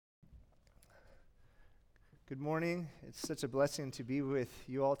Good morning. It's such a blessing to be with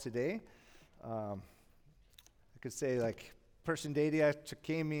you all today. I could say like person Dadia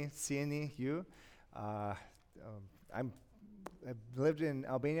Chakemi Sieni you. I've lived in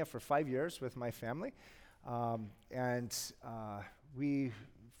Albania for 5 years with my family, and we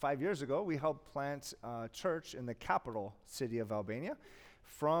 5 years ago we helped plant a church in the capital city of Albania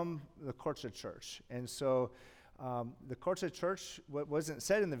from the Korça Church, and so. The Korça Church, what wasn't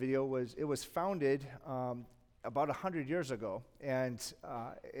said in the video was it was founded about 100 years ago, and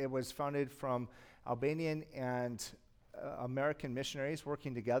it was founded from Albanian and American missionaries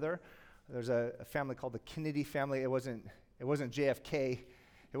working together. There's a family called the Kennedy family. It wasn't JFK.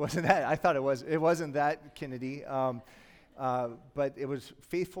 It wasn't that. I thought it was. It wasn't that Kennedy, but it was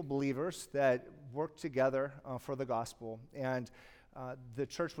faithful believers that worked together for the gospel. And the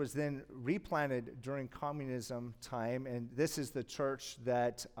church was then replanted during communism time, and this is the church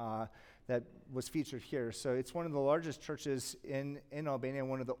that was featured here. So it's one of the largest churches in Albania,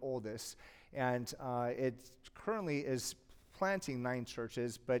 one of the oldest, and it currently is planting 9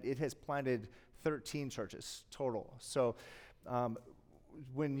 churches, but it has planted 13 churches total. So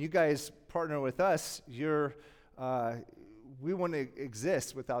when you guys partner with us, we want to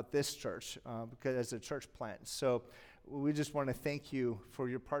exist without this church because as a church plant. So we just want to thank you for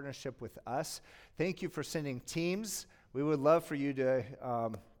your partnership with us. Thank you for sending teams. We would love for you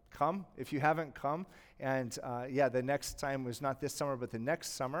to come if you haven't come. And the next time was not this summer, but the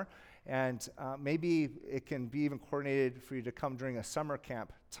next summer. And maybe it can be even coordinated for you to come during a summer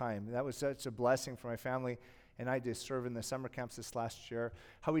camp time. That was such a blessing for my family and I to serve in the summer camps this last year.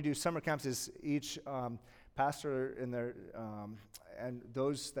 How we do summer camps is each pastor in their and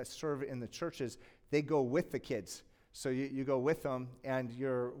those that serve in the churches, they go with the kids. So you go with them, and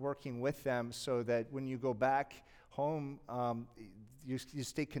you're working with them so that when you go back home, you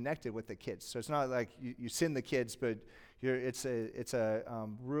stay connected with the kids. So it's not like you send the kids, but it's a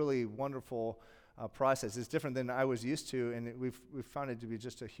really wonderful process. It's different than I was used to, and we've found it to be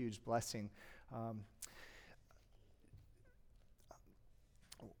just a huge blessing.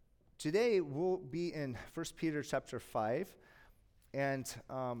 Today we'll be in 1 Peter chapter 5, and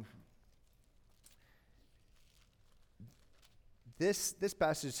This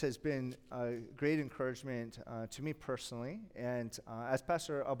passage has been a great encouragement to me personally, and as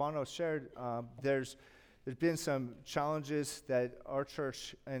Pastor Albano shared, there's been some challenges that our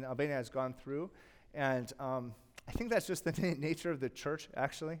church in Albania has gone through, and I think that's just the nature of the church.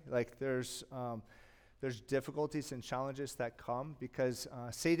 Actually, like there's difficulties and challenges that come because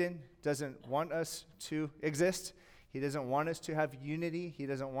Satan doesn't want us to exist. He doesn't want us to have unity. He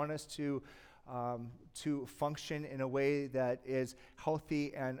doesn't want us to function in a way that is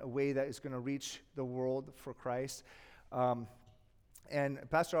healthy and a way that is going to reach the world for Christ. And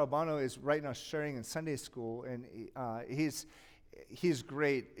Pastor Albano is right now sharing in Sunday school, and he's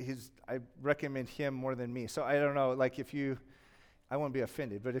great. I recommend him more than me. So I don't know, like I won't be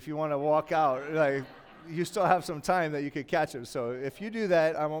offended, but if you want to walk out, like you still have some time that you could catch him. So if you do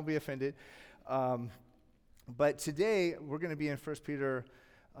that, I won't be offended. But today we're going to be in 1 Peter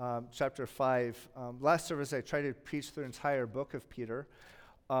chapter 5. Last service, I tried to preach the entire book of Peter.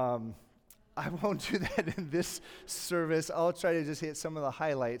 I won't do that in this service. I'll try to just hit some of the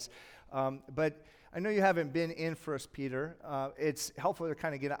highlights. But I know you haven't been in 1 Peter. It's helpful to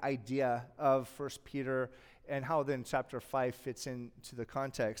kind of get an idea of 1 Peter and how then chapter 5 fits into the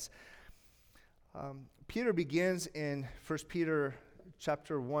context. Peter begins in 1 Peter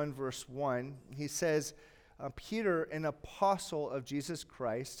chapter 1, verse 1. He says, Peter, an apostle of Jesus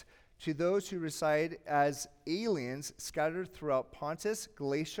Christ, to those who reside as aliens scattered throughout Pontus,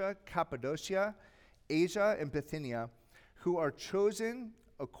 Galatia, Cappadocia, Asia, and Bithynia, who are chosen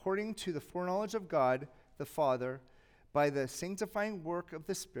according to the foreknowledge of God the Father by the sanctifying work of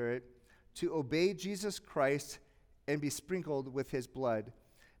the Spirit to obey Jesus Christ and be sprinkled with his blood.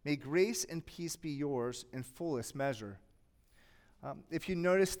 May grace and peace be yours in fullest measure. If you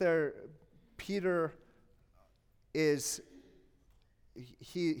notice there, Peter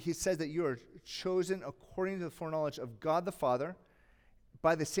he says that you are chosen according to the foreknowledge of God the Father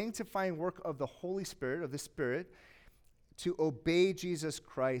by the sanctifying work of the Holy Spirit, of the Spirit, to obey Jesus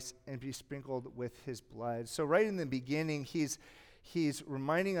Christ and be sprinkled with his blood. So right in the beginning, he's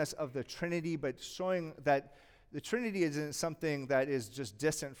reminding us of the Trinity, but showing that the Trinity isn't something that is just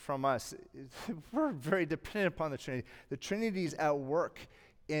distant from us. We're very dependent upon the Trinity. The Trinity is at work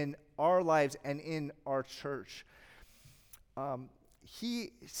in our lives and in our church.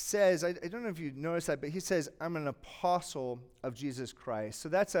 He says, I don't know if you noticed that, but he says, I'm an apostle of Jesus Christ. So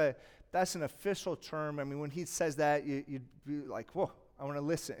that's an official term. I mean, when he says that, you'd be like, whoa, I want to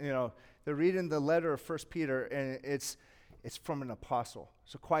listen. they're reading the letter of 1 Peter, and it's from an apostle.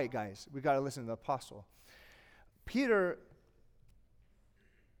 So quiet, guys. We got to listen to the apostle. Peter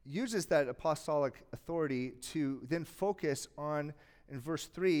uses that apostolic authority to then focus on, in verse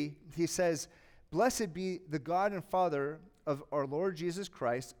 3, he says, "Blessed be the God and Father of our Lord Jesus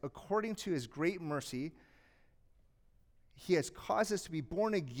Christ, according to his great mercy, he has caused us to be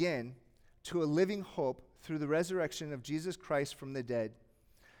born again to a living hope through the resurrection of Jesus Christ from the dead."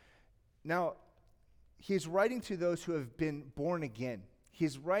 Now, he's writing to those who have been born again.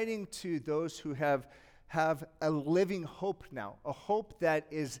 He's writing to those who have a living hope now, a hope that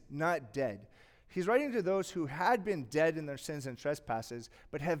is not dead. He's writing to those who had been dead in their sins and trespasses,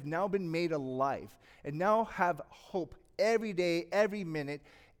 but have now been made alive, and now have hope every day, every minute,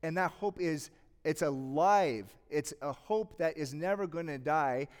 and that hope it's alive. It's a hope that is never going to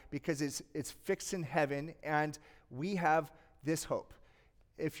die because it's fixed in heaven, and we have this hope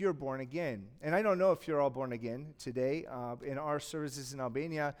if you're born again. And I don't know if you're all born again today. In our services in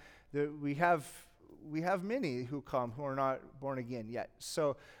Albania, we have many who come who are not born again yet.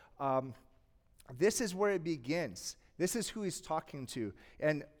 So this is where it begins. This is who he's talking to.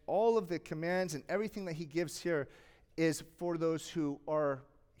 And all of the commands and everything that he gives here is for those who are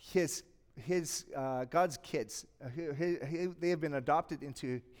his God's kids. They have been adopted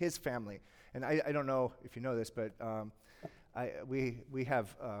into his family. And I don't know if you know this, but we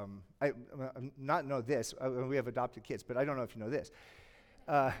have, I not know this, we have adopted kids, but I don't know if you know this.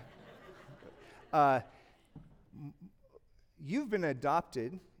 You've been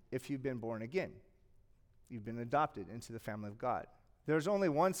adopted if you've been born again. You've been adopted into the family of God. There's only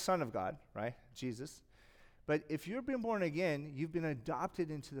one Son of God, right? Jesus. But if you've been born again, you've been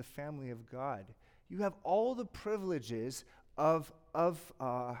adopted into the family of God. You have all the privileges of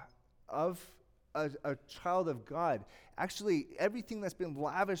a child of God. Actually, everything that's been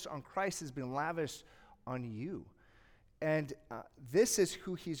lavished on Christ has been lavished on you. And this is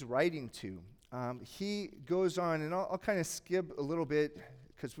who he's writing to. He goes on, and I'll kind of skip a little bit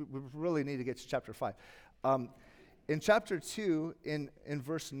because we really need to get to chapter 5. In chapter 2, in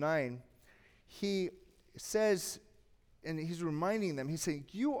verse 9, he says, and he's reminding them, he's saying,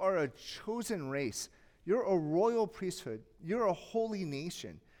 "You are a chosen race. You're a royal priesthood. You're a holy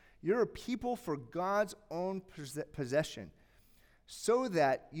nation. You're a people for God's own possession, so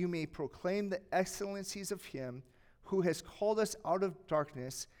that you may proclaim the excellencies of him who has called us out of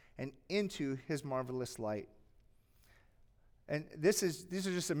darkness and into his marvelous light." And these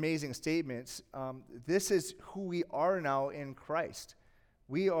are just amazing statements. This is who we are now in Christ.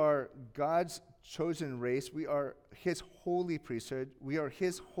 We are God's chosen race. We are his holy priesthood. We are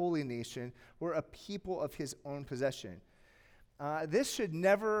his holy nation. We're a people of his own possession. This should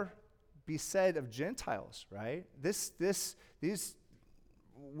never be said of Gentiles, right? These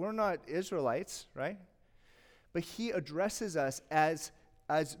we're not Israelites, right? But he addresses us as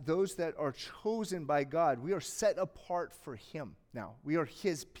those that are chosen by God. We are set apart for him now. We are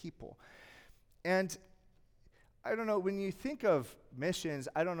his people. And I don't know, when you think of missions,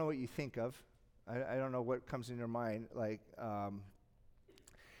 I don't know what you think of. I don't know what comes in your mind.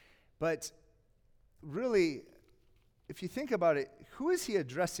 But really, if you think about it, who is he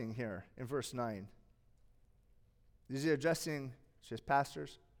addressing here in verse 9? Is he addressing just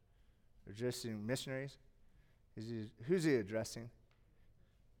pastors? Addressing missionaries? Who's he addressing?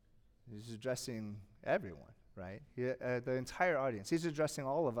 He's addressing everyone, right? The entire audience. He's addressing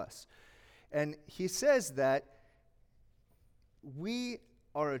all of us. And he says that we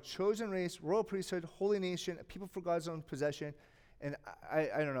are a chosen race, royal priesthood, holy nation, a people for God's own possession. And I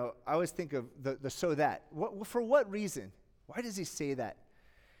don't know, I always think of the so that. For what reason? Why does he say that?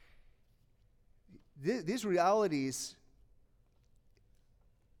 These realities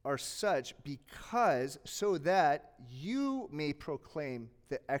are such because so that you may proclaim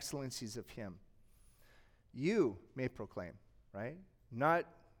the excellencies of him. You may proclaim, right? Not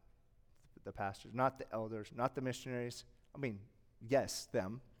the pastors, not the elders, not the missionaries. I mean, yes,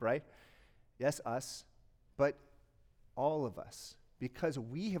 them, right? Yes, us, but all of us, because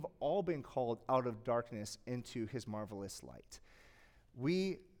we have all been called out of darkness into his marvelous light.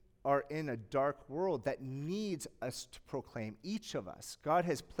 We are in a dark world that needs us to proclaim, each of us. God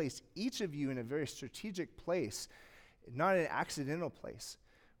has placed each of you in a very strategic place, not an accidental place,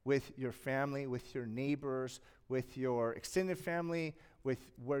 with your family, with your neighbors, with your extended family,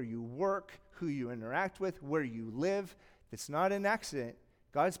 with where you work, who you interact with, where you live. It's not an accident.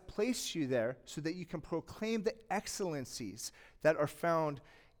 God's placed you there so that you can proclaim the excellencies that are found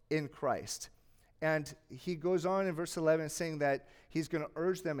in Christ. And he goes on in verse 11 saying that he's going to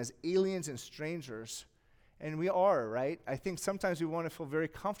urge them as aliens and strangers. And we are, right? I think sometimes we want to feel very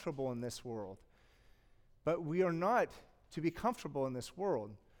comfortable in this world. But we are not to be comfortable in this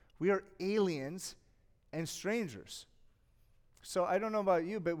world. We are aliens and strangers. So I don't know about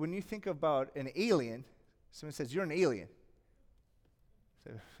you, but when you think about an alien, someone says, you're an alien.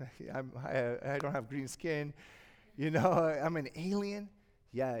 So, I don't have green skin. I'm an alien.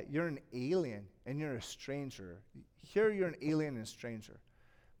 Yeah, you're an alien and you're a stranger. Here you're an alien and stranger.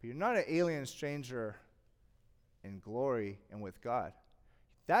 But you're not an alien and stranger in glory and with God.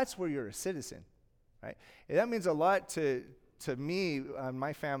 That's where you're a citizen, right? And that means a lot to me and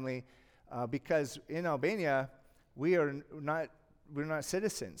my family because in Albania, we're not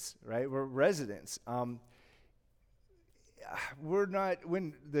citizens, right? We're residents. We're not,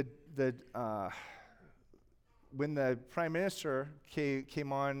 when the Prime Minister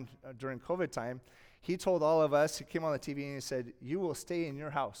came on during COVID time, he told all of us, he came on the TV and he said, you will stay in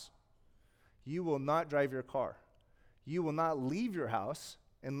your house. You will not drive your car. You will not leave your house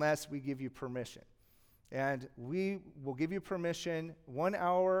unless we give you permission. And we will give you permission 1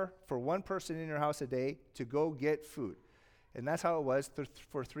 hour for one person in your house a day to go get food. And that's how it was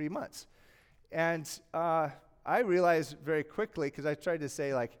for 3 months. And I realized very quickly, because I tried to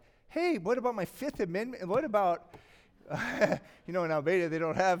say like, hey, what about my Fifth Amendment? And what about, in Albania, they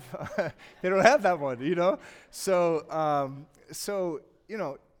don't have that one, So,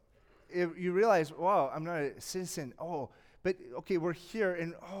 if you realize, wow, I'm not a citizen. Oh, but okay, we're here,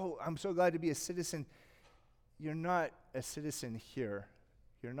 and I'm so glad to be a citizen. You're not a citizen here.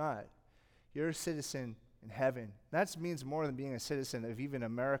 You're not. You're a citizen in heaven. That means more than being a citizen of even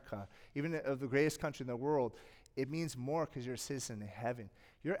America, even of the greatest country in the world. It means more because you're a citizen in heaven.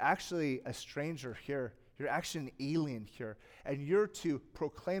 You're actually a stranger here. You're actually an alien here. And you're to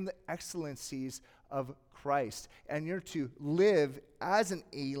proclaim the excellencies of Christ. And you're to live as an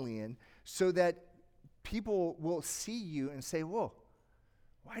alien so that people will see you and say, whoa,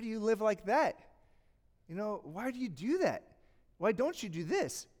 why do you live like that? Why do you do that? Why don't you do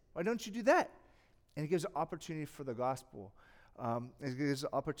this? Why don't you do that? And it gives an opportunity for the gospel. It gives an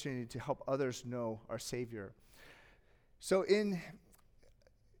opportunity to help others know our Savior. So and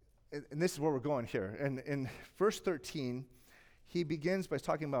this is where we're going here. And in verse 13, he begins by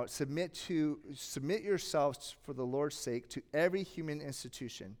talking about submit yourselves for the Lord's sake to every human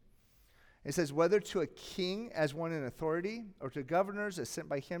institution. It says, whether to a king as one in authority or to governors as sent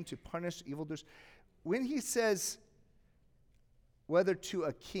by him to punish evildoers. When he says whether to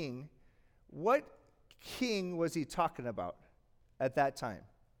a king, what king was he talking about at that time?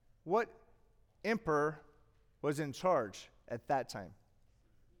 What emperor was in charge at that time?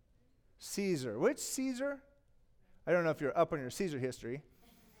 Caesar. Which Caesar? I don't know if you're up on your Caesar history,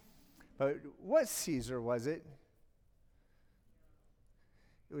 but what Caesar was it?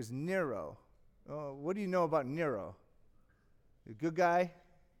 It was Nero. Oh, what do you know about Nero? A good guy?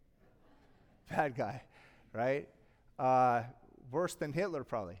 Bad guy, right? Worse than Hitler,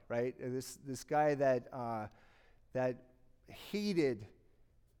 probably, right? This guy that hated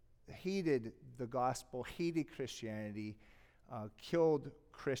the gospel, hated Christianity, killed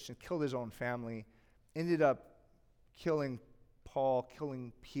Christians, killed his own family, ended up killing Paul,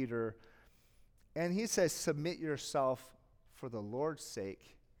 killing Peter. And he says, submit yourself for the Lord's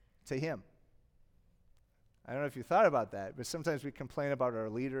sake to him. I don't know if you thought about that, but sometimes we complain about our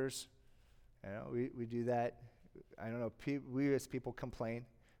leaders. We do that. I don't know, we as people complain,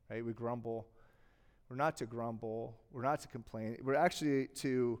 right? We grumble. We're not to grumble. We're not to complain. We're actually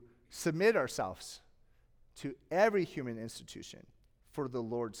to submit ourselves to every human institution for the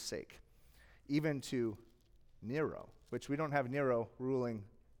Lord's sake, even to Nero, which we don't have Nero ruling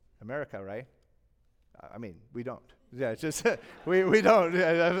America, right? I mean, we don't. Yeah, just we don't.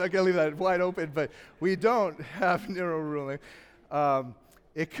 I'm not gonna leave that wide open, but we don't have Nero ruling.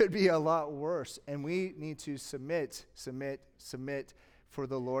 It could be a lot worse, and we need to submit for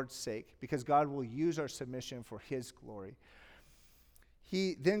the Lord's sake, because God will use our submission for His glory.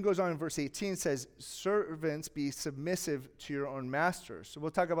 He then goes on in verse 18, says, servants, be submissive to your own masters. So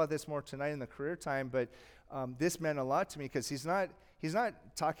we'll talk about this more tonight in the career time, but this meant a lot to me, because he's not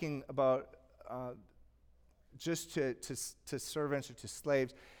talking about just to servants or to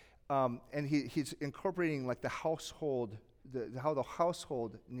slaves, and he's incorporating like the household, how the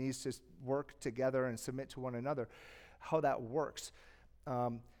household needs to work together and submit to one another, how that works.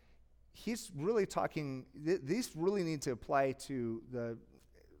 He's really talking, these really need to apply to the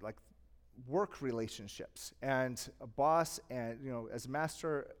work relationships, and a boss, and as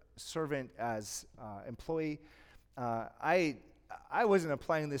master, servant, as employee. I wasn't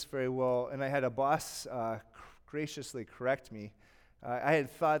applying this very well, and I had a boss graciously correct me. I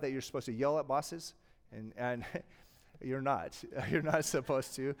had thought that you're supposed to yell at bosses And you're not. You're not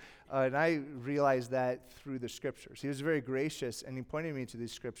supposed to. And I realized that through the scriptures. He was very gracious, and he pointed me to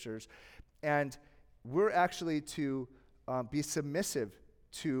these scriptures. And we're actually to be submissive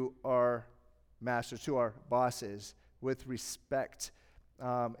to our masters, to our bosses, with respect,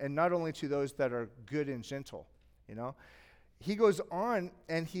 and not only to those that are good and gentle, you know. He goes on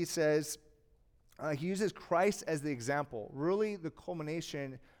and he says, he uses Christ as the example. Really, the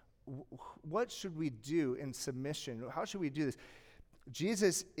culmination, what should we do in submission? How should we do this?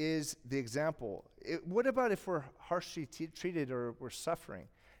 Jesus is the example. What about if we're harshly treated or we're suffering?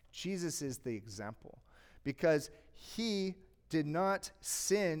 Jesus is the example because he did not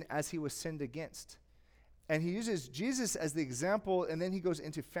sin as he was sinned against. And he uses Jesus as the example, and then he goes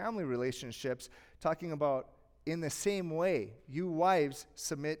into family relationships, talking about in the same way, you wives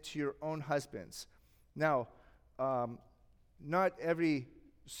submit to your own husbands. Now, not every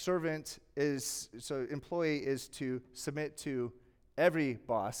employee is to submit to every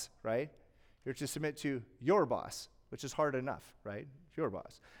boss, right? You're to submit to your boss, which is hard enough, right? Your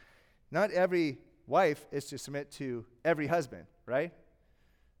boss. Not every wife is to submit to every husband, right?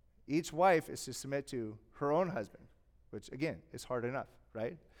 Each wife is to submit to her own husband, which again is hard enough,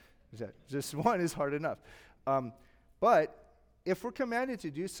 right? Just one is hard enough. But if we're commanded to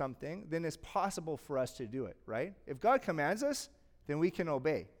do something, then it's possible for us to do it, right? If God commands us, then we can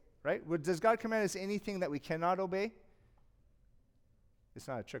obey, right? Does God command us anything that we cannot obey? It's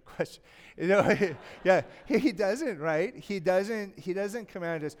not a trick question. You know, yeah, he doesn't, right? He doesn't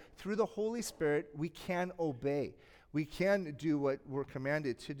command us. Through the Holy Spirit, we can obey. We can do what we're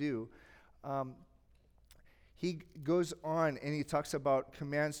commanded to do. He goes on and he talks about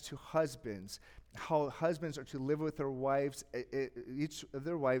commands to husbands, how husbands are to live with their wives, each of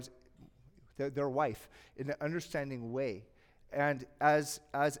their wives, their wife, in an understanding way. And as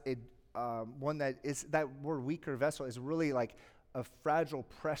a one that is, that we're weaker vessel is really like a fragile,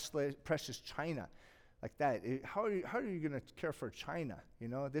 precious china, like that. How are you going to care for china? You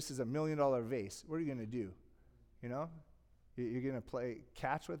know, this is $1 million vase. What are you going to do? You know, you're going to play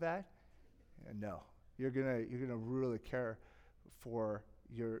catch with that? No, you're gonna really care for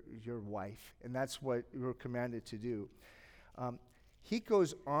your wife, and that's what we're commanded to do. He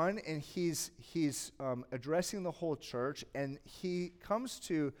goes on and he's addressing the whole church, and he comes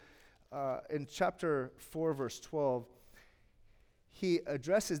to in chapter 4, verse 12. He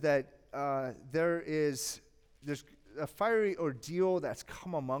addresses that there's a fiery ordeal that's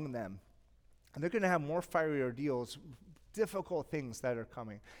come among them. And they're going to have more fiery ordeals, difficult things that are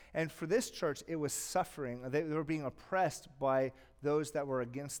coming. And for this church, it was suffering. They were being oppressed by those that were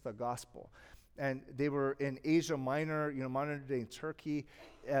against the gospel. And they were in Asia Minor, modern day Turkey.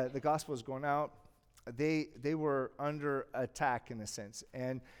 The gospel was going out. They were under attack in a sense.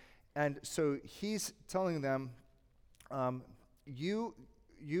 And so he's telling them, you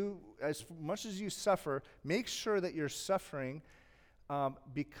as much as you suffer, make sure that you're suffering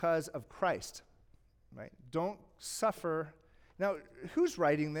because of Christ, right? Don't suffer. Now, who's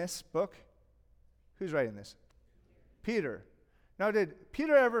writing this book? Who's writing this? Peter. Now, did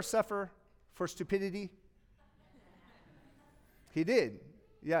Peter ever suffer for stupidity? He did.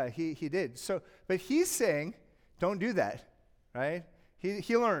 Yeah, he did. So, but he's saying, don't do that, right?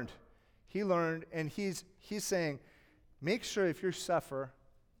 He learned. He learned, and he's saying, make sure if you suffer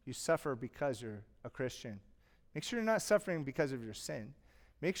because you're a Christian. Make sure you're not suffering because of your sin.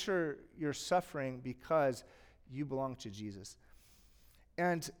 Make sure you're suffering because you belong to Jesus.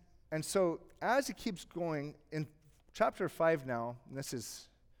 And so as it keeps going, in chapter 5 now, and this is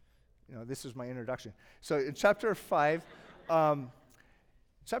my introduction. So in chapter 5,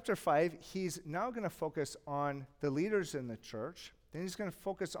 he's now going to focus on the leaders in the church. Then he's going to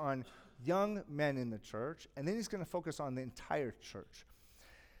focus on young men in the church. And then he's going to focus on the entire church.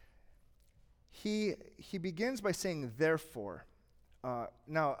 He begins by saying, therefore.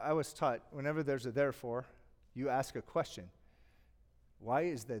 Now, I was taught, whenever there's a therefore, you ask a question. Why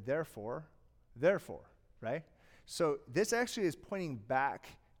is the therefore, right? So this actually is pointing back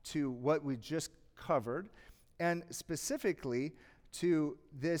to what we just covered, and specifically to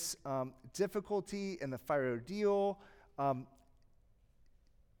this difficulty and the fire ordeal.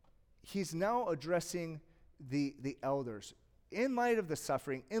 He's now addressing the elders. In light of the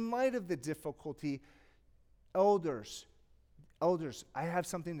suffering, in light of the difficulty, elders, I have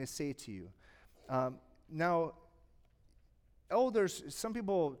something to say to you. Now, elders, some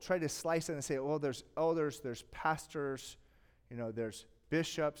people try to slice it and say, well, there's elders, there's pastors, there's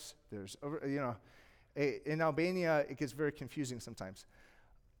bishops, in Albania, it gets very confusing sometimes.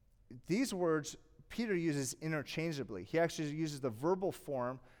 These words Peter uses interchangeably. He actually uses the verbal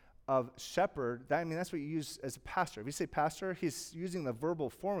form of shepherd, that's what you use as a pastor. If you say pastor, he's using the verbal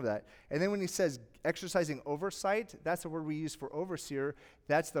form of that. And then when he says exercising oversight, that's the word we use for overseer.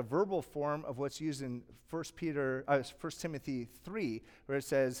 That's the verbal form of what's used in 1 Timothy 3, where it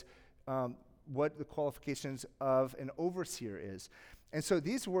says what the qualifications of an overseer is. And so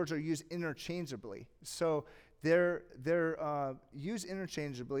these words are used interchangeably. So they're used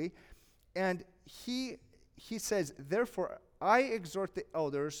interchangeably. And he says, therefore, I exhort the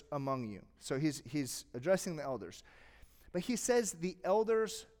elders among you. So he's addressing the elders. But he says the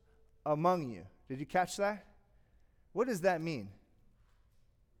elders among you. Did you catch that? What does that mean?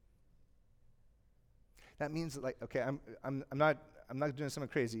 That means okay, I'm not doing something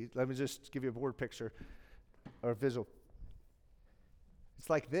crazy. Let me just give you a word picture or a visual.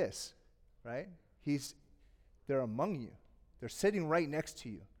 It's like this, right? They're among you. They're sitting right next to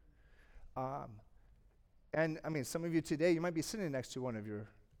you. And some of you today, you might be sitting next to one of your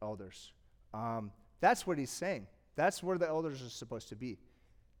elders. That's what he's saying. That's where the elders are supposed to be.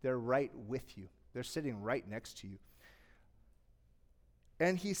 They're right with you. They're sitting right next to you.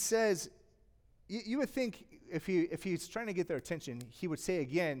 And he says, you would think if he's trying to get their attention, he would say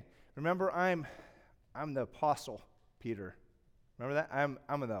again, remember, I'm the apostle Peter. Remember that?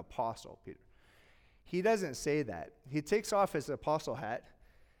 I'm the apostle Peter. He doesn't say that. He takes off his apostle hat,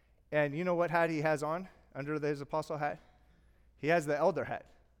 and you know what hat he has on? Under his apostle hat, he has the elder hat.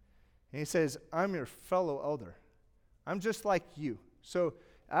 And he says, I'm your fellow elder. I'm just like you. So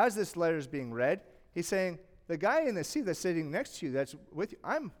as this letter is being read, he's saying, the guy in the seat that's sitting next to you, that's with you,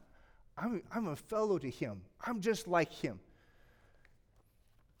 I'm a fellow to him. I'm just like him.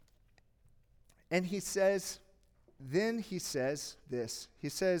 And he says this. He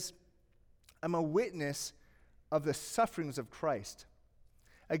says, I'm a witness of the sufferings of Christ.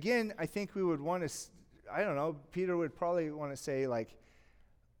 Again, I think we would want to, Peter would probably want to say,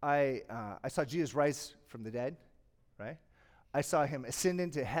 I saw Jesus rise from the dead, right? I saw him ascend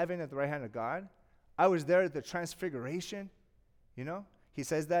into heaven at the right hand of God. I was there at the transfiguration, He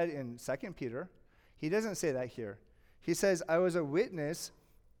says that in 2 Peter. He doesn't say that here. He says, I was a witness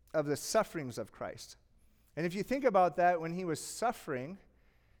of the sufferings of Christ. And if you think about that, when he was suffering,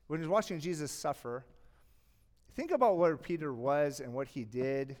 when he was watching Jesus suffer, think about where Peter was and what he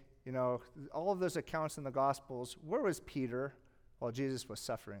did. All of those accounts in the Gospels, where was Peter while Jesus was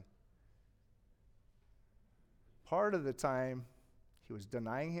suffering? Part of the time, he was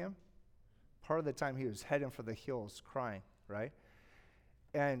denying him. Part of the time, he was heading for the hills crying, right?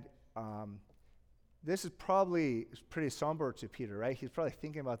 And this is probably pretty somber to Peter, right? He's probably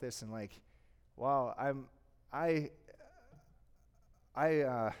thinking about this and wow, I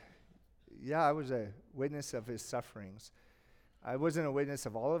was a witness of his sufferings. I wasn't a witness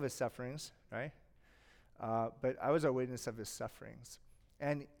of all of his sufferings, right? But I was a witness of his sufferings.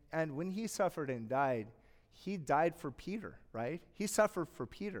 And when he suffered and died, he died for Peter, right? He suffered for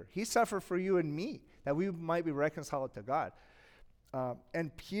Peter. He suffered for you and me, that we might be reconciled to God.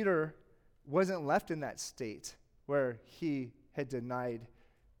 And Peter wasn't left in that state where he had denied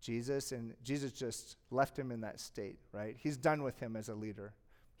Jesus, and Jesus just left him in that state, right? He's done with him as a leader.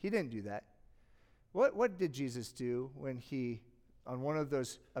 He didn't do that. What did Jesus do when he, on one of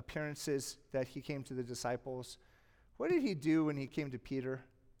those appearances that he came to the disciples, what did he do when he came to Peter?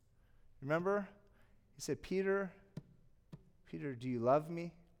 Remember? He said, Peter, do you love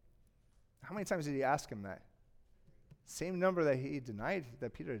me? How many times did he ask him that? Same number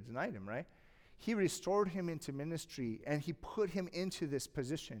that Peter denied him, right? He restored him into ministry, and he put him into this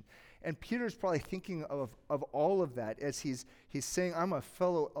position. And Peter's probably thinking of all of that as he's saying, I'm a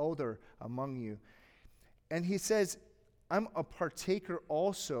fellow elder among you. And he says, I'm a partaker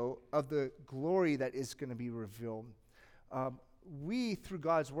also of the glory that is going to be revealed. We, through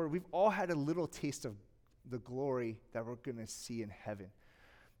God's word, we've all had a little taste of the glory that we're going to see in heaven.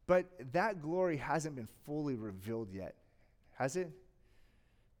 But that glory hasn't been fully revealed yet, has it?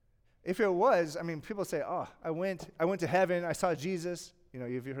 If it was, people say, oh, I went to heaven, I saw Jesus. Have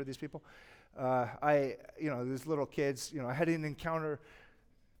you heard these people? These little kids, I had an encounter.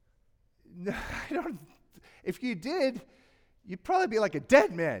 No, I don't. If you did, you'd probably be like a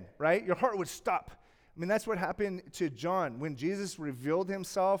dead man, right? Your heart would stop. That's what happened to John. When Jesus revealed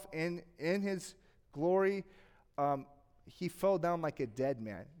himself in his glory, he fell down like a dead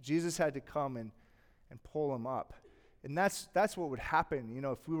man. Jesus had to come and pull him up. And that's what would happen,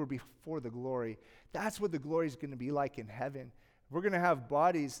 if we were before the glory. That's what the glory is going to be like in heaven. We're going to have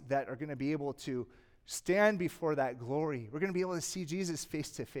bodies that are going to be able to stand before that glory. We're going to be able to see Jesus face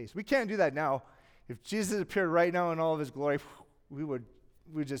to face. We can't do that now. If Jesus appeared right now in all of his glory, we would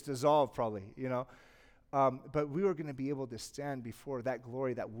just dissolve probably, but we are going to be able to stand before that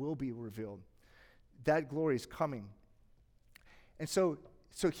glory that will be revealed. That glory is coming. And so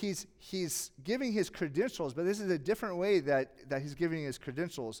he's giving his credentials, but this is a different way that he's giving his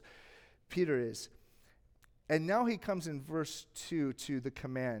credentials, Peter is. And now he comes in verse 2 to the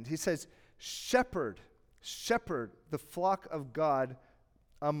command. He says, shepherd the flock of God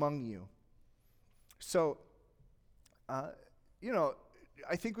among you. So,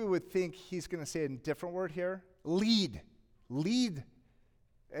 I think we would think he's going to say a different word here. Lead.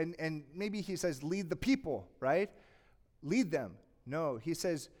 And maybe he says, lead the people, right? Lead them. No, he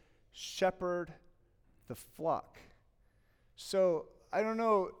says, shepherd the flock. So, I don't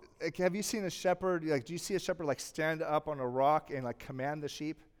know, like, have you seen a shepherd, like, do you see a shepherd, like, stand up on a rock and, like, command the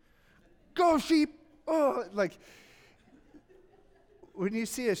sheep? Go, sheep! Oh, like, when you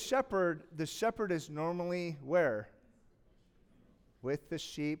see a shepherd, the shepherd is normally where? With the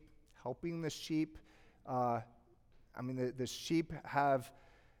sheep, helping the sheep. The sheep have,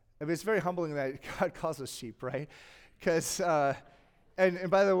 it's very humbling that God calls us sheep, right? Because, and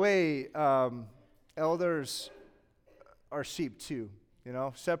by the way, elders are sheep too,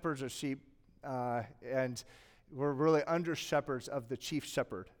 shepherds are sheep, and we're really under shepherds of the chief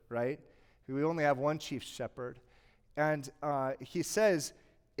shepherd, right? We only have one chief shepherd. And he says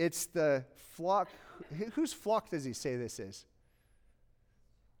it's the flock. Whose flock does he say this is?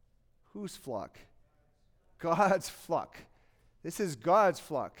 Whose flock? God's flock. This is God's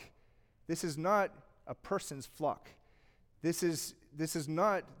flock. This is not a person's flock. This is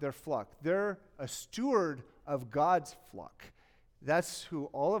not their flock. They're a steward of God's flock. That's who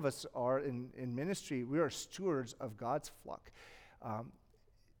all of us are in ministry. We are stewards of God's flock.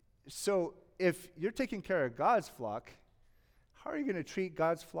 So if you're taking care of God's flock, how are you going to treat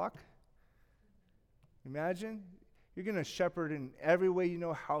God's flock? Imagine. You're going to shepherd in every way you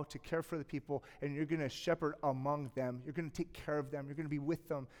know how to care for the people, and you're going to shepherd among them. You're going to take care of them. You're going to be with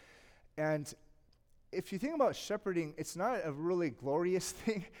them. And if you think about shepherding, it's not a really glorious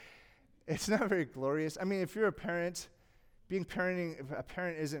thing. It's not very glorious. I mean, if you're a parent, a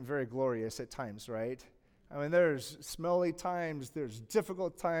parent isn't very glorious at times, right? I mean, there's smelly times, there's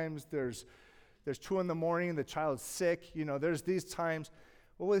difficult times, there's 2 a.m, the child's sick, there's these times.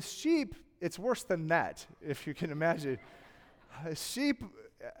 Well, with sheep, it's worse than that, if you can imagine. Sheep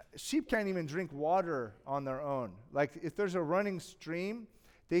can't even drink water on their own. Like, if there's a running stream,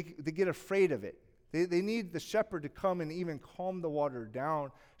 they get afraid of it. They need the shepherd to come and even calm the water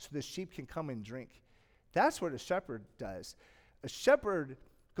down so the sheep can come and drink. That's what a shepherd does. A shepherd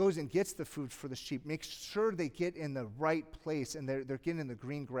goes and gets the food for the sheep, makes sure they get in the right place and they're getting in the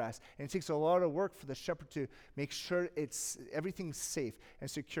green grass. And it takes a lot of work for the shepherd to make sure everything's safe and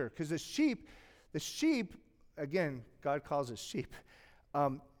secure. Because the sheep, again, God calls us sheep.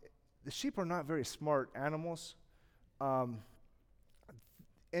 The sheep are not very smart animals.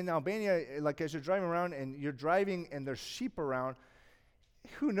 In Albania, like, as you're driving around and there's sheep around,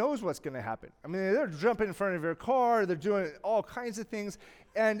 who knows what's going to happen? I mean, they're jumping in front of your car, they're doing all kinds of things,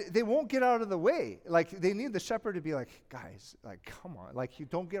 and they won't get out of the way. Like, they need the shepherd to be like, guys, like, come on, like, you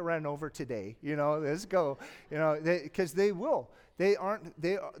don't get ran over today, let's go, because they will. They aren't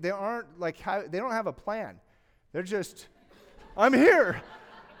like, they don't have a plan. They're just, I'm here,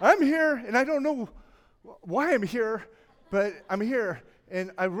 and I don't know why I'm here, but I'm here,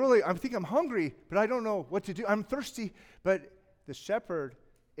 and I think I'm hungry, but I don't know what to do. I'm thirsty, but the shepherd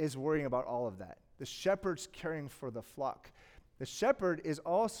is worrying about all of that. The shepherd's caring for the flock. The shepherd is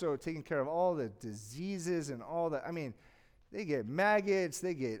also taking care of all the diseases and all the, they get maggots,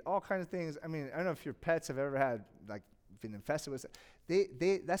 they get all kinds of things. I don't know if your pets have ever been infested with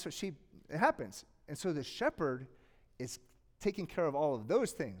it. That's what it happens. And so the shepherd is taking care of all of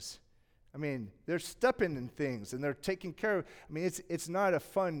those things. They're stepping in things and they're taking care of, it's not a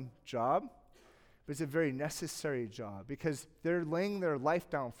fun job. But it's a very necessary job because they're laying their life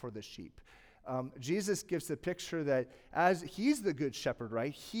down for the sheep. Jesus gives the picture that as he's the good shepherd,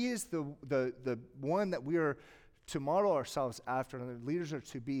 right? He is the one that we are to model ourselves after, and the leaders are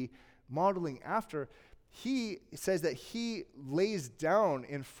to be modeling after. He says that he lays down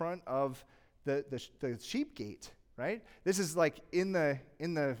in front of the sheep gate, right? This is like in the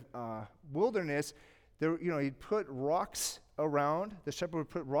wilderness. There, he'd put rocks around. The shepherd would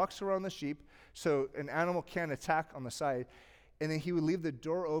put rocks around the sheep, so an animal can't attack on the side, and then he would leave the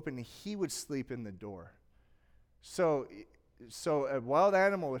door open, and he would sleep in the door. So a wild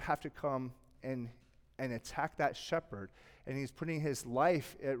animal would have to come and attack that shepherd, and he's putting his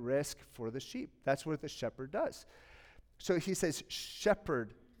life at risk for the sheep. That's what the shepherd does. So he says,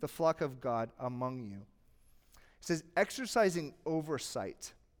 shepherd the flock of God among you. He says, exercising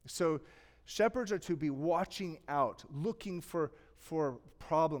oversight. So Shepherds are to be watching out, looking for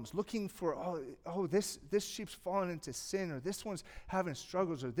problems, looking for, this sheep's fallen into sin, or this one's having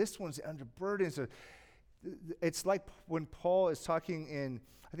struggles, or this one's under burdens. Or it's like when Paul is talking in,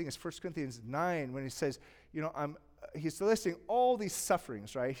 I think it's 1 Corinthians 9, when he says, he's listing all these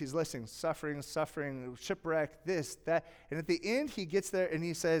sufferings, right? He's listing suffering, shipwreck, this, that. And at the end, he gets there and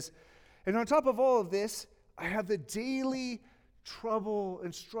he says, and on top of all of this, I have the daily trouble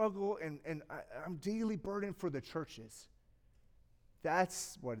and struggle, and I'm daily burdened for the churches.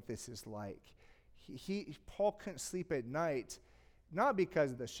 That's what this is like. Paul couldn't sleep at night, not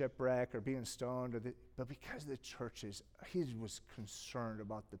because of the shipwreck or being stoned, but because of the churches. He was concerned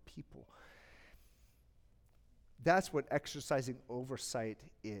about the people. That's what exercising oversight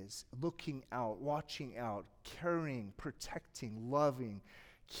is. Looking out, watching out, caring, protecting, loving,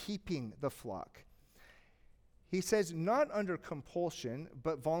 keeping the flock. He says, not under compulsion,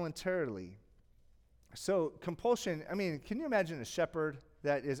 but voluntarily. So compulsion, can you imagine a shepherd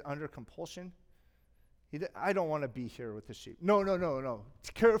that is under compulsion? I don't want to be here with the sheep. No.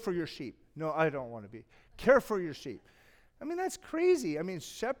 Care for your sheep. No, I don't want to be. Care for your sheep. That's crazy.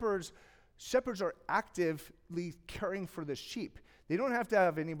 Shepherds are actively caring for the sheep. They don't have to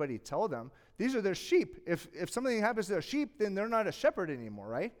have anybody tell them. These are their sheep. If something happens to their sheep, then they're not a shepherd anymore,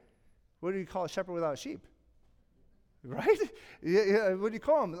 right? What do you call a shepherd without a sheep? Right? Yeah, what do you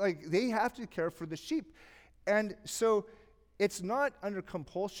call them? They have to care for the sheep. And so it's not under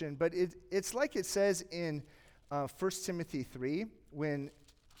compulsion, but it's like it says in 1 Timothy 3, when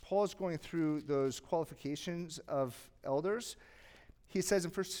Paul's going through those qualifications of elders. He says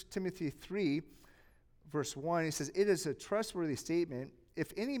in 1 Timothy 3, verse 1, he says, it is a trustworthy statement.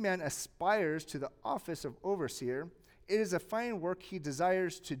 If any man aspires to the office of overseer, it is a fine work he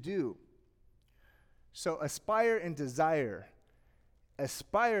desires to do. So aspire and desire.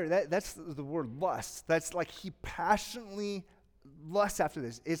 Aspire, that's the word lust. That's like he passionately lusts after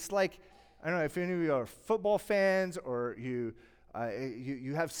this. It's like, I don't know if any of you are football fans, or you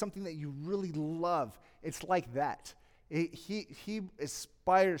have something that you really love. It's like that. He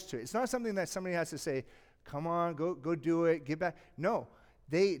aspires to it. It's not something that somebody has to say, come on, go do it, get back. No,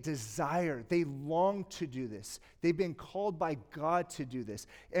 they desire, they long to do this. They've been called by God to do this.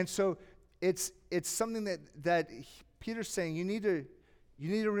 And so it's something that Peter's saying, you need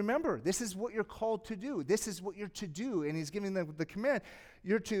to remember, this is what you're called to do. This is what you're to do. And he's giving them the command.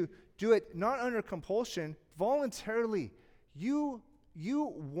 You're to do it not under compulsion, voluntarily. You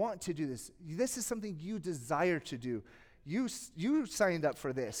want to do this. This is something you desire to do. You signed up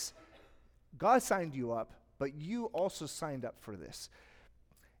for this. God signed you up, but you also signed up for this.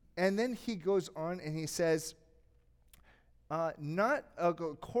 And then he goes on and he says, not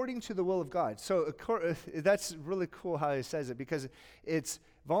according to the will of God. So that's really cool how he says it, because it's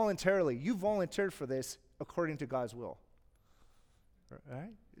voluntarily. You volunteered for this according to God's will.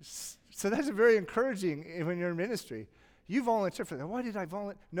 Right? So that's very encouraging when you're in ministry. You volunteer for that. Why did I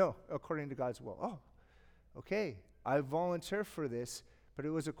volunteer? No, according to God's will. Oh, okay. I volunteer for this, but it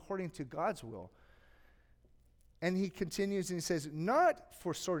was according to God's will. And he continues and he says, not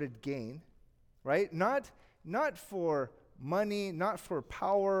for sordid gain, right? Not for money, not for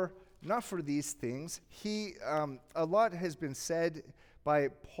power, not for these things. A lot has been said by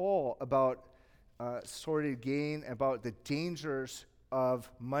Paul about sordid gain, about the dangers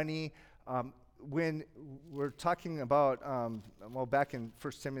of money. When we're talking about, back in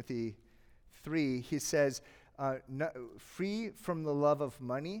 1 Timothy 3, he says, free from the love of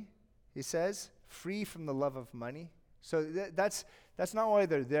money, he says, free from the love of money. So that's not why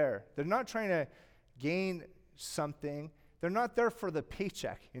they're there. They're not trying to gain something. They're not there for the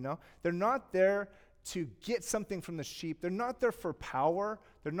paycheck, They're not there to get something from the sheep. They're not there for power.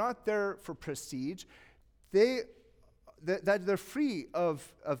 They're not there for prestige. They're free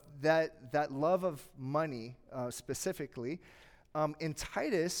of that love of money specifically. In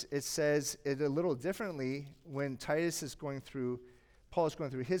Titus, it says it a little differently when Titus is going through, Paul is going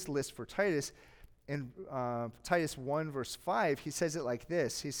through his list for Titus. In Titus 1, verse 5, he says it like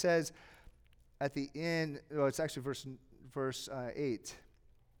this. He says at the end, it's actually verse 8.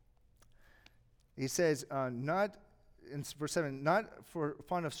 He says, not, in verse 7, not for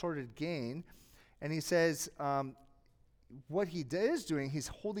fond of sordid gain. And he says, what he is doing, he's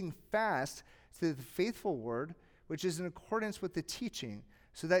holding fast to the faithful word, which is in accordance with the teaching,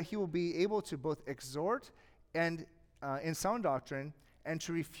 so that he will be able to both exhort and in sound doctrine, and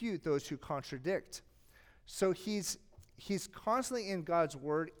to refute those who contradict. So he's constantly in God's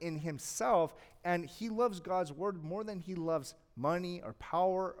word in himself, and he loves God's word more than he loves money or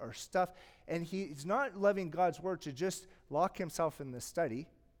power or stuff. And he's not loving God's word to just lock himself in the study,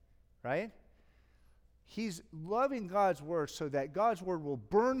 right? He's loving God's word so that God's word will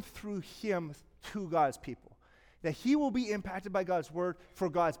burn through him to God's people. That he will be impacted by God's word for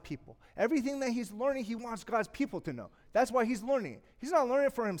God's people. Everything that he's learning, he wants God's people to know. That's why he's learning it. He's not learning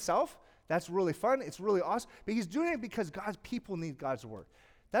it for himself. That's really fun. It's really awesome. But he's doing it because God's people need God's word.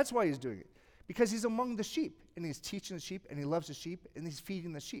 That's why he's doing it. Because he's among the sheep, and he's teaching the sheep, and he loves the sheep, and he's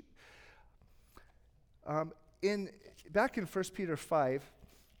feeding the sheep. Back in 1 Peter 5,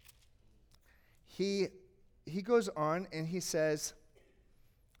 he goes on and he says,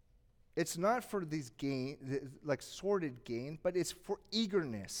 it's not for these gain, like sordid gain, but it's for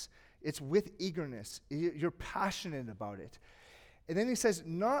eagerness. It's with eagerness. You're passionate about it. And then he says,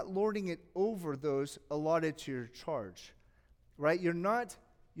 not lording it over those allotted to your charge, right? You're not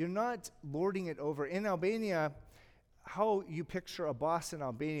lording it over. In Albania, how you picture a boss in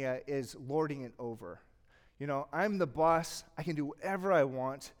Albania is lording it over. You know, I'm the boss. I can do whatever I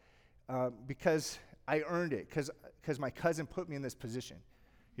want because I earned it, because my cousin put me in this position,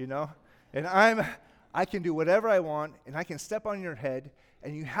 you know? And I can do whatever I want, and I can step on your head,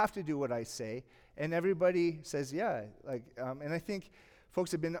 and you have to do what I say. And everybody says, yeah. And I think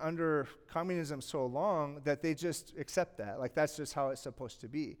folks have been under communism so long that they just accept that. Like, that's just how it's supposed to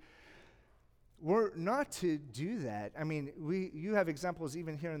be. We're not to do that. I mean, you have examples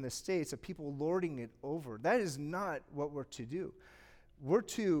even here in the States of people lording it over. That is not what we're to do. We're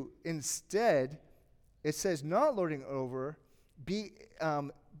to, instead, it says not lording over,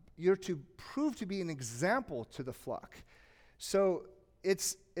 you're to prove to be an example to the flock. So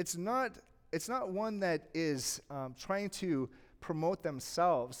it's not one that is trying to promote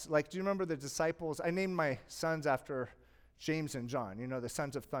themselves. Like, do you remember the disciples? I named my sons after James and John, you know, the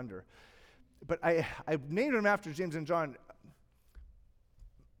sons of thunder. But I named them after James and John,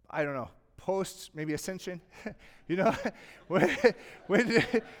 I don't know, post maybe ascension. You know,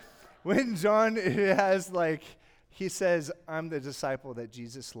 when John has, like, he says, I'm the disciple that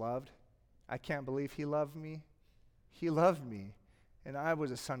Jesus loved. I can't believe he loved me. He loved me. And I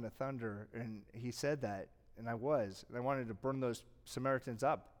was a son of thunder. And he said that. And I was. And I wanted to burn those Samaritans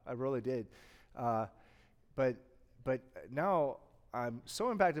up. I really did. But now I'm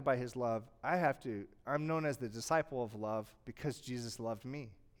so impacted by his love, I'm known as the disciple of love because Jesus loved me.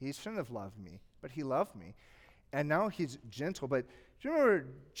 He shouldn't have loved me, but he loved me. And now he's gentle. But do you remember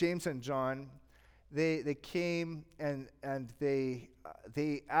James and John? They came and they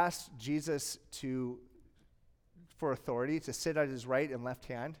asked Jesus for authority to sit at his right and left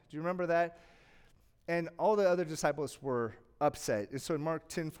hand. Do you remember that? And all the other disciples were upset. And so in Mark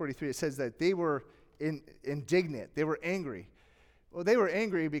 10:43 it says that they were indignant. They were angry. Well, they were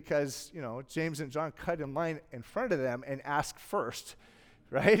angry because, you know, James and John cut in line in front of them and asked first,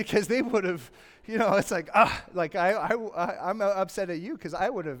 right? Because they would have, you know, it's like, I'm upset at you because I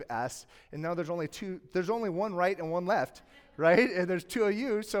would have asked, and now there's only one right and one left, right? And there's two of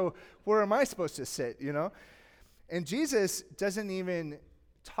you, so where am I supposed to sit, you know? And Jesus doesn't even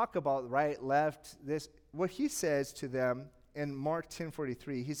talk about right, left, this. What he says to them in Mark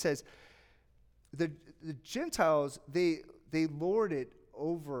 10:43, he says, the Gentiles, they lord it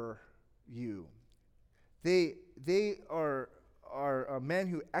over you. They are men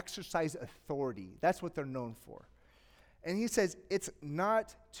who exercise authority. That's what they're known for. And he says, it's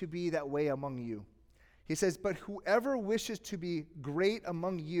not to be that way among you. He says, but whoever wishes to be great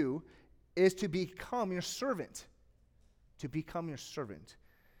among you is to become your servant. To become your servant.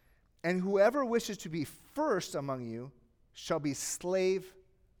 And whoever wishes to be first among you shall be slave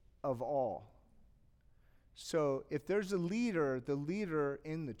of all. So if there's a leader, the leader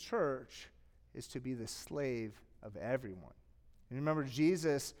in the church is to be the slave of everyone. And remember,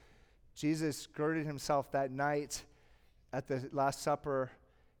 Jesus girded himself that night at the Last Supper,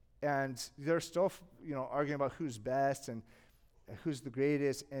 and they're still, you know, arguing about who's best and who's the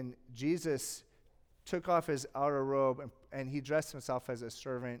greatest. And Jesus took off his outer robe and he dressed himself as a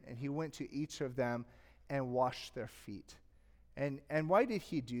servant, and he went to each of them and washed their feet. And why did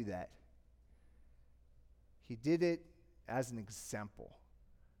he do that? He did it as an example.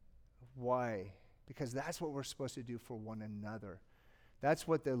 Why? Because that's what we're supposed to do for one another. That's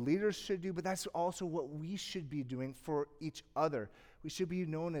what the leaders should do, but that's also what we should be doing for each other. We should be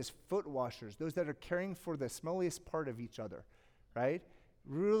known as foot washers, those that are caring for the smelliest part of each other, right?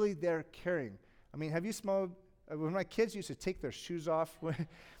 Really, they're caring. I mean, have you smelled, when my kids used to take their shoes off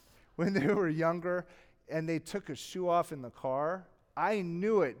when they were younger, and they took a shoe off in the car, I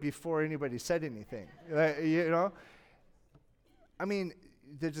knew it before anybody said anything, you know? I mean,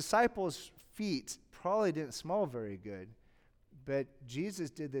 the disciples' feet probably didn't smell very good, But Jesus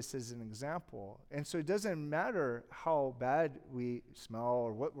did this as an example. And so it doesn't matter how bad we smell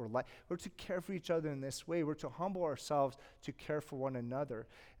or what we're like. We're to care for each other in this way. We're to humble ourselves to care for one another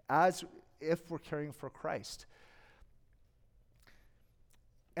as if we're caring for Christ.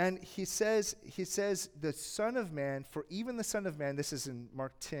 And he says, the Son of Man, for even the Son of Man, this is in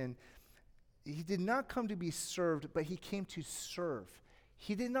Mark 10, he did not come to be served, but he came to serve.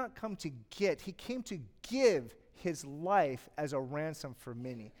 He did not come to get, he came to give his life as a ransom for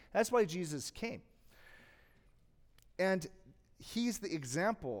many. That's why Jesus came. And he's the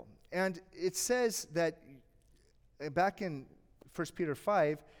example. And it says that back in 1 Peter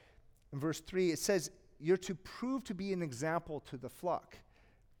 5, in verse 3, it says, you're to prove to be an example to the flock.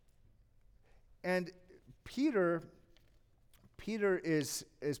 And Peter is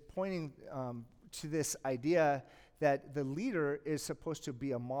pointing to this idea that the leader is supposed to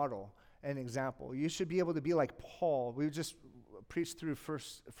be a model, an example. You should be able to be like Paul. We just preached through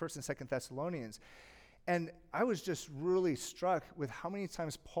First and Second Thessalonians. And I was just really struck with how many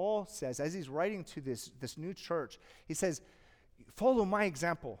times Paul says, as he's writing to this new church, he says, follow my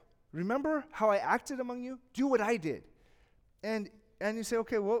example. Remember how I acted among you? Do what I did. And you say,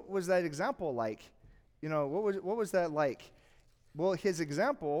 okay, what was that example like? You know, what was that like? Well, his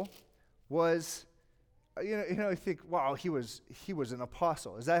example was, you think, wow, he was an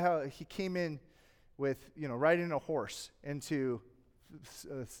apostle. Is that how he came in with, riding a horse into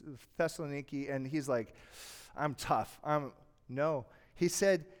Thessaloniki, and he's like, I'm tough. No. He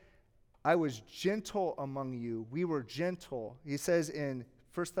said, I was gentle among you. We were gentle. He says in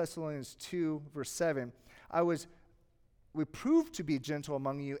 1 Thessalonians 2, verse 7, we proved to be gentle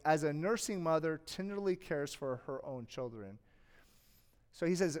among you as a nursing mother tenderly cares for her own children. So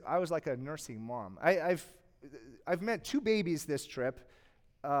he says, I was like a nursing mom. I've met 2 babies this trip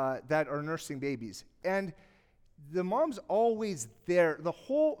that are nursing babies. And the mom's always there.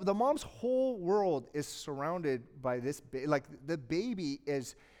 The mom's whole world is surrounded by this baby. Like the baby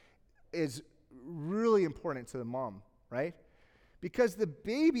is really important to the mom, right? Because the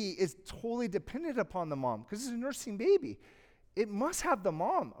baby is totally dependent upon the mom because it's a nursing baby. It must have the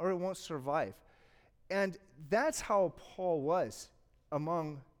mom or it won't survive. And that's how Paul was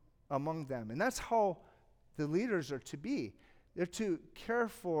among them. And that's how the leaders are to be. They're to care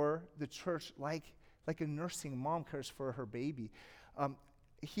for the church like a nursing mom cares for her baby.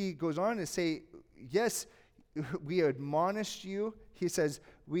 He goes on to say, yes, we admonished you. He says,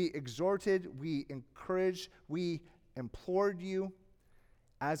 we exhorted, we encouraged, we implored you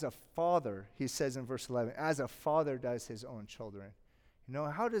as a father, he says in verse 11, as a father does his own children.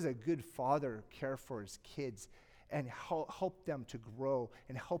 How does a good father care for his kids and help them to grow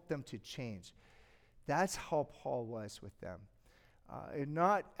and help them to change? That's how Paul was with them, and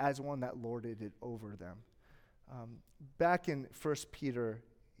not as one that lorded it over them. Back in 1 Peter,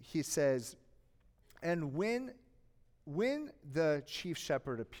 he says, and when the chief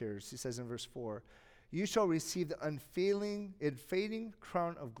shepherd appears, he says in verse 4, you shall receive the unfading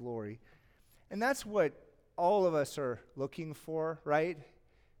crown of glory. And that's what all of us are looking for, right?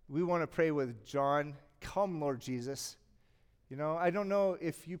 We want to pray with John, come, Lord Jesus. I don't know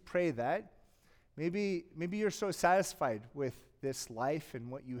if you pray that. Maybe you're so satisfied with this life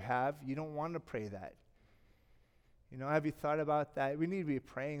and what you have, you don't want to pray that. Have you thought about that? We need to be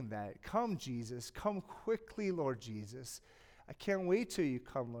praying that. Come, Jesus. Come quickly, Lord Jesus. I can't wait till you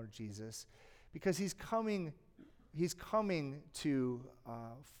come, Lord Jesus. Because he's coming to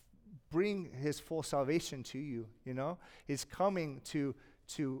bring his full salvation to you, He's coming to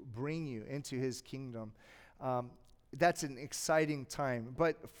bring you into his kingdom. That's an exciting time.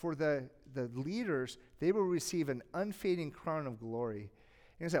 But for the leaders, they will receive an unfading crown of glory.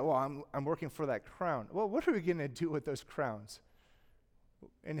 And you say, well, I'm working for that crown. Well, what are we going to do with those crowns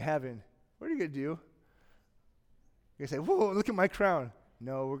in heaven? What are you going to do? You say, whoa, look at my crown.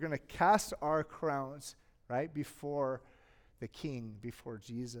 No, we're going to cast our crowns, right, before the King, before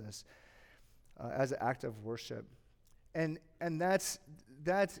Jesus, as an act of worship. And that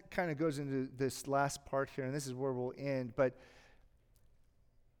kind of goes into this last part here, and this is where we'll end. But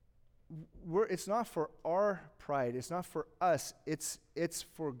it's not for our pride. It's not for us. It's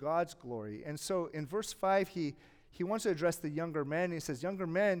for God's glory. And so in verse 5, he wants to address the younger men. He says, younger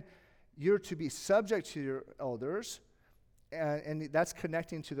men, you're to be subject to your elders. And that's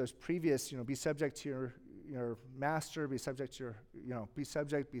connecting to those previous, be subject to your master, be subject to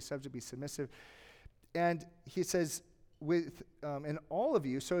be submissive. And he says, in all of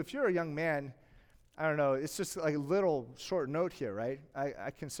you, so if you're a young man, I don't know, it's just like a little short note here, right? I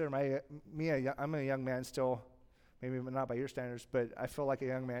consider I'm a young man still, maybe not by your standards, but I feel like a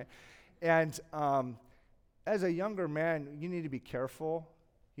young man. And as a younger man, you need to be careful.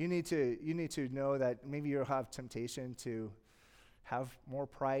 You need to know that maybe you'll have temptation to have more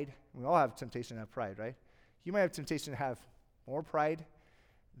pride. We all have temptation to have pride, right? You might have temptation to have more pride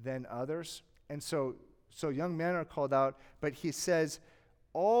than others. And so young men are called out, but he says,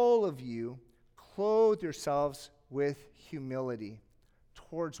 all of you clothe yourselves with humility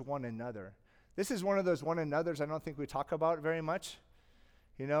towards one another. This is one of those one another's I don't think we talk about very much.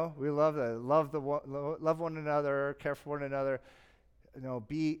 You know, we love one another, care for one another. You know,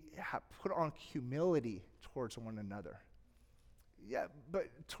 put on humility towards one another. Yeah, but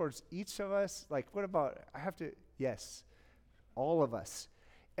towards each of us, like, what about, yes, all of us.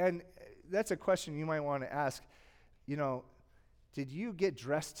 And that's a question you might want to ask. You know, did you get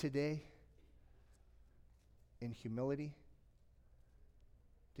dressed today in humility?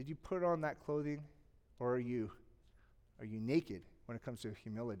 Did you put on that clothing, or are you naked when it comes to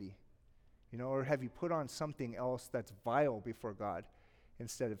humility? You know, or have you put on something else that's vile before God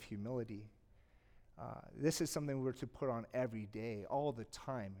instead of humility? This is something we're to put on every day, all the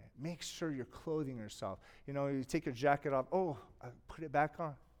time. Make sure you're clothing yourself. You know, you take your jacket off. Put it back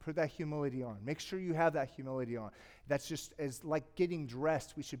on. Put that humility on. Make sure you have that humility on. That's just as like getting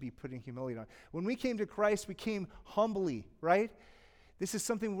dressed, we should be putting humility on. When we came to Christ, we came humbly, right? This is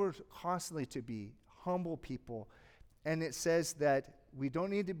something we're constantly to be, humble people. And it says that we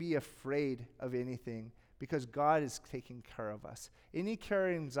don't need to be afraid of anything because God is taking care of us. Any care or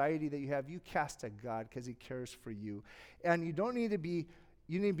anxiety that you have, you cast to God because he cares for you. And you need to be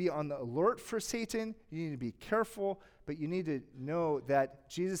on the alert for Satan. You need to be careful, but you need to know that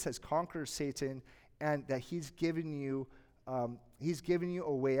Jesus has conquered Satan and that he's given you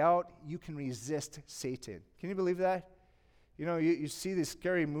a way out. You can resist Satan. Can you believe that? You know, you see these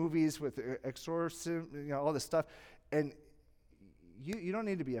scary movies with exorcism, you know, all this stuff, and you don't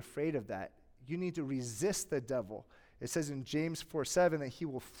need to be afraid of that. You need to resist the devil. It says in James 4:7 that he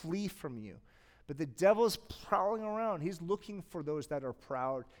will flee from you. But the devil's prowling around. He's looking for those that are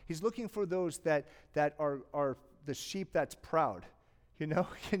proud. He's looking for those that are the sheep that's proud. You know,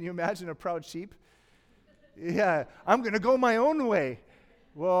 can you imagine a proud sheep? Yeah, I'm going to go my own way.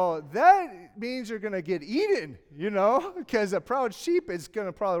 Well, that means you're going to get eaten, you know, because a proud sheep is going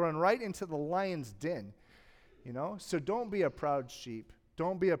to probably run right into the lion's den, you know. So don't be a proud sheep.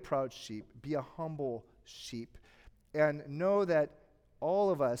 Don't be a proud sheep. Be a humble sheep. And know that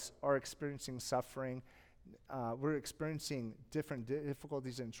all of us are experiencing suffering. We're experiencing different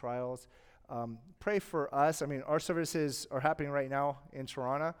difficulties and trials. Pray for us. I mean, our services are happening right now in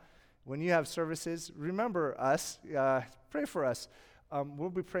Toronto. When you have services, remember us. Pray for us. We'll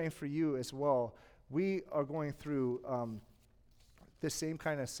be praying for you as well. We are going through the same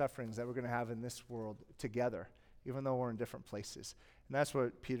kind of sufferings that we're going to have in this world together, even though we're in different places. And that's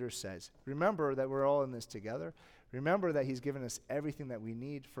what Peter says. Remember that we're all in this together. Remember that he's given us everything that we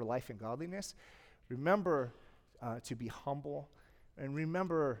need for life and godliness. Remember to be humble. And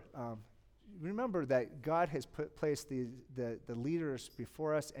remember that God has placed the leaders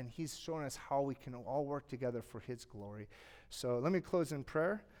before us, and he's shown us how we can all work together for his glory. So let me close in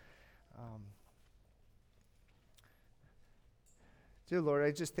prayer. Dear Lord,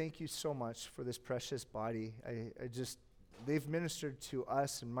 I just thank you so much for this precious body. They've ministered to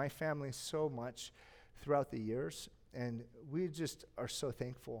us and my family so much throughout the years, and we just are so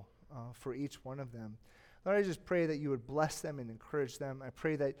thankful for each one of them. Lord, I just pray that you would bless them and encourage them. I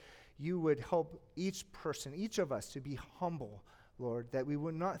pray that you would help each person, each of us, to be humble, Lord, that we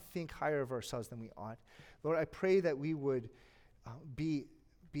would not think higher of ourselves than we ought. Lord, I pray that we would be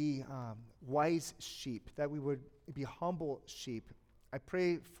wise sheep, that we would be humble sheep. I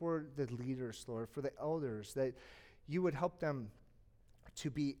pray for the leaders, Lord, for the elders, that you would help them to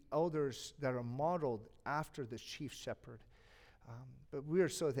be elders that are modeled after the chief shepherd. But we are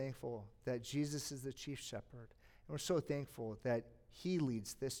so thankful that Jesus is the chief shepherd. And we're so thankful that he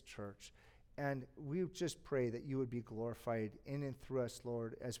leads this church. And we just pray that you would be glorified in and through us,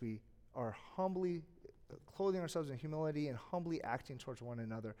 Lord, as we are humbly clothing ourselves in humility and humbly acting towards one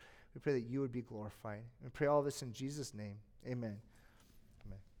another. We pray that you would be glorified. We pray all this in Jesus' name. Amen.